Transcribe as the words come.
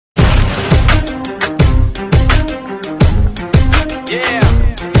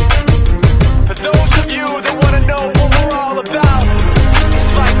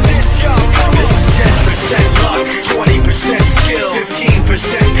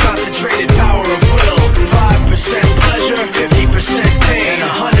concentrated power of will. 5% pleasure, 50% pain,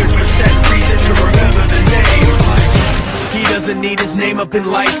 100% reason to remember the name. He doesn't need his name up in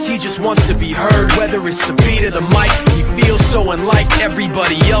lights, he just wants to be heard. Whether it's the beat of the mic, he feels so unlike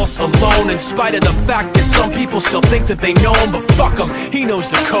everybody else, alone. In spite of the fact that some people still think that they know him, but fuck him, he knows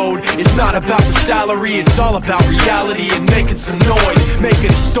the code. It's not about the salary, it's all about reality and making some noise,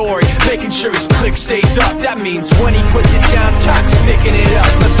 making a story, making sure his click stays up. That means when he puts it down, Tox picking it up.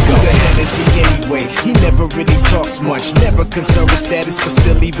 Let's go. Who the hell is he anyway? He never really talks much, never concerned with status, but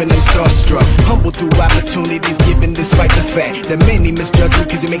still even him starstruck. Humble through opportunities given despite the fact that many misjudge him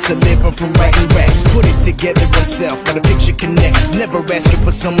cause he makes a living from writing raps. Put it together himself, got a picture connects, never asking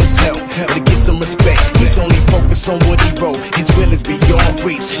for someone's help or to get some respect. He's only focused on what he wrote, his will is beyond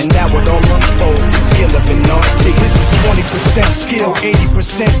reach, and now it all unfolds, the skill of an artist. This is 20% skill,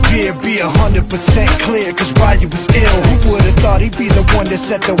 80% fear, be 100% clear, cause Ryu was ill. Who would've thought he'd be the one that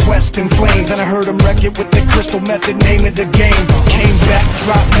set the West in flames? And I heard him wreck it with the crystal method, name of the game. Came back,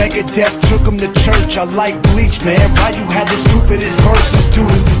 dropped Megadeth, took him to church. I like Bleach, man. Ryu had the stupidest verses,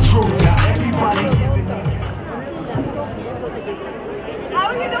 dude is the truth. Now everybody. How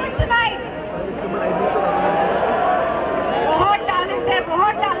are you doing tonight? बहुत talent है,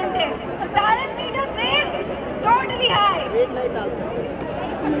 बहुत talent है. The talent meter says totally high.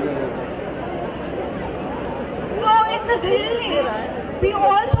 So in this delay, we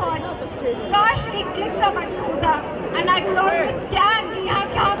all thought, gosh, एक click का button होता, and I could always scan कि यहाँ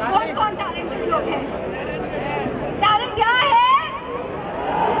क्या कौन talented लोग हैं. Talent क्या है?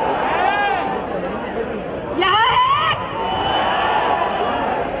 यहाँ है?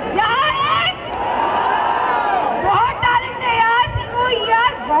 यहाँ है? बहुत talent है यार, सिंगो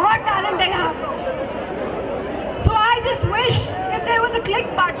यार, बहुत talent है यहाँ पे. So I just wish if there was a click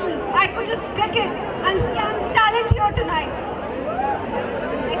button, I could just click it and scan talent here tonight.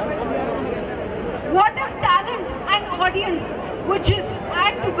 What if talent and audience would just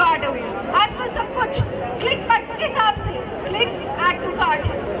add to cart away? आजकल सब कुछ click button के हिसाब से, click add to cart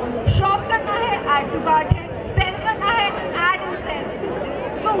है, shop करना है add to cart है, sell करना है add and sell.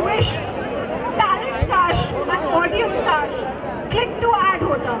 So wish talent cash and audience cash click to add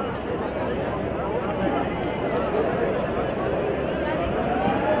होता.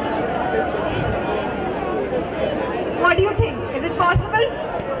 What do you think? Is it possible?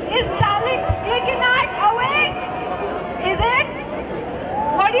 Is talent click and add away? Is it?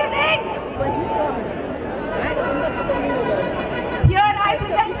 What do you think? Here I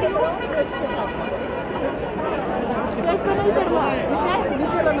present you.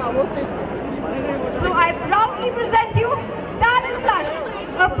 So I proudly present you Talent Flush,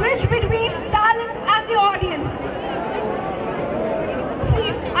 a bridge between talent and the audience. See,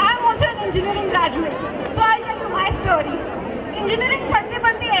 I am also an engineering graduate, so I'll tell you my story. Engineering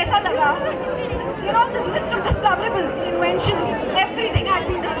पढ़ते ऐसा लगा, you know, the list of discoverables, inventions, everything had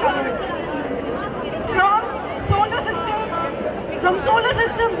been discovered. From solar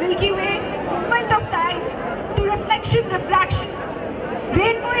system, Milky Way, movement of tides, to reflection, refraction,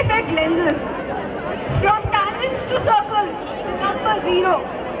 rainbow effect lenses. From tangents to circles, the number 0.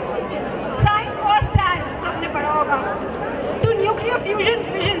 Sine, cos, tan, सबने पढ़ा होगा. To nuclear fusion,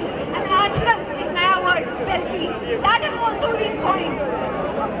 fission, and आजकल एक नया word, selfie. That is also being coined.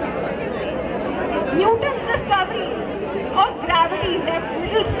 Newton's discovery of gravity left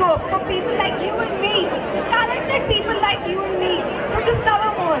little scope for people like you and me, talented people like you and me, to discover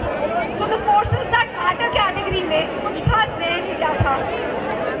more. So the forces that matter category में कुछ खास रह नहीं गया था.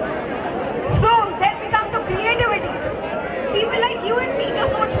 So then we come to creativity. People like you and me जो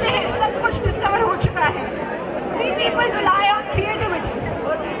सोचते हैं सब कुछ discover हो चुका है. We people rely on creativity.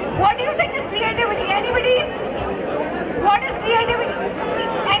 What do you think is creativity? Anybody? What is creativity?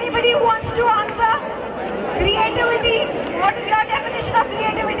 Anybody who wants to answer? Creativity. What is your definition of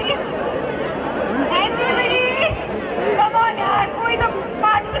creativity? Anybody? Come on यार, कोई तो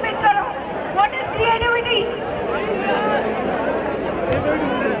participate करो. What is creativity?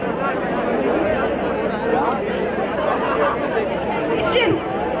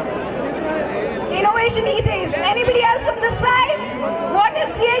 Innovation, he says. Anybody else from this side? What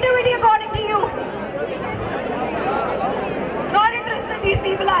is creativity according to you? Not interested these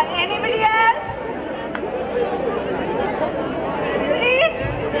people are. Anybody else? Anybody?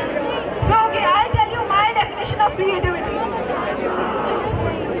 So okay, I'll tell you my definition of creativity.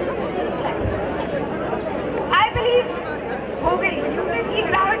 I believe हो गई Newton की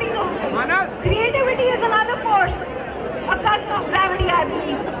gravity तो हो गई. Creativity is another force, a cousin of gravity, I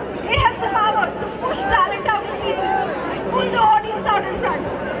believe. It has the power to push talent out in people, pull the audience out in front.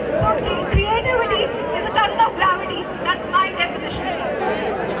 So creativity is a cousin of gravity. That's my definition.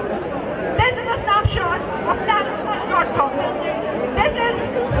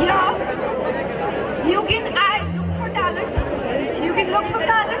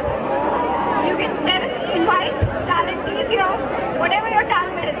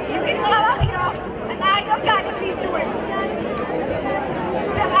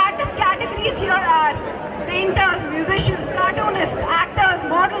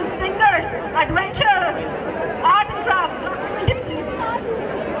 adventures, art and crafts, activities.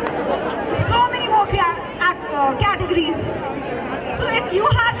 So many more categories. So if you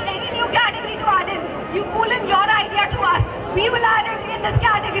have any new category to add in, you pull in your idea to us. We will add it in this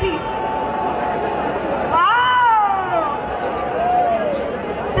category. Wow!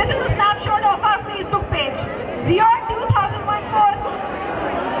 This is a snapshot of our Facebook page. Zion 2014.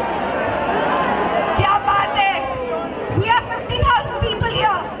 Kya baat hai? We have 50,000 people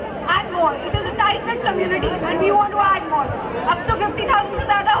here and more. It is a tight-knit community and we want to add more. Up to 50,000 se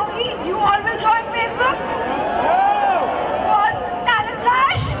zyada hogi. You all will join Facebook for Talent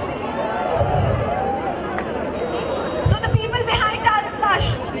Flash. So the people behind Talent Flash,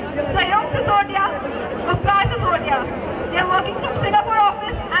 Sayom Sisodia, Upkar Sisodia, they are working from Singapore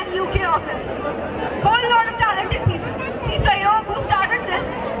office and UK office. Whole lot of talented people. See, Sayom, who started this,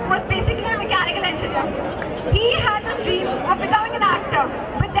 was basically a mechanical engineer. He had this dream of becoming an actor,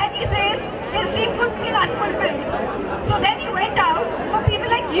 but then he says his dream could be unfulfilled. So then he went out for people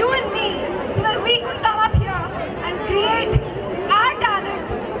like you and me, so that we could come up here and create our talent,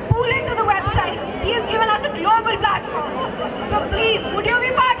 pull into the website. He has given us a global platform. So please, would you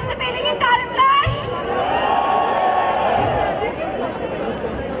be participating in Talent Flash?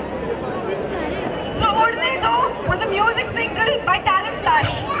 So Udne Do was a music single by Talent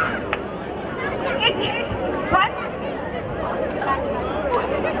Flash. It hit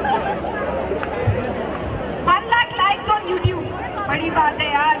 1 lakh likes on YouTube. बड़ी बात है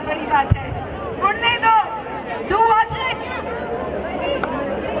यार, बड़ी बात है. उड़ने दो. Do watch it.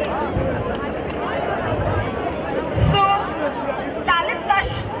 So, Talent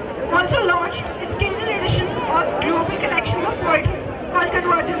Flash also launched its Kindle edition of Global Collection of Poetry called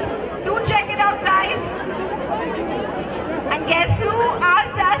Convergence. Do check it out, guys. And guess who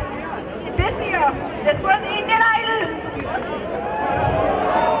asked us this year? This was Indian Idol.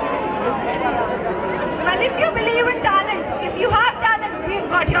 Well, if you believe in talent, if you have talent, we've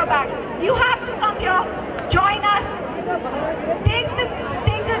got your back. You have to come here, join us, take the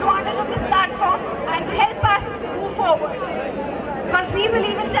advantage of this platform and help us move forward. Because we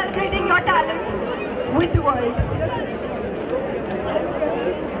believe in celebrating your talent with the world.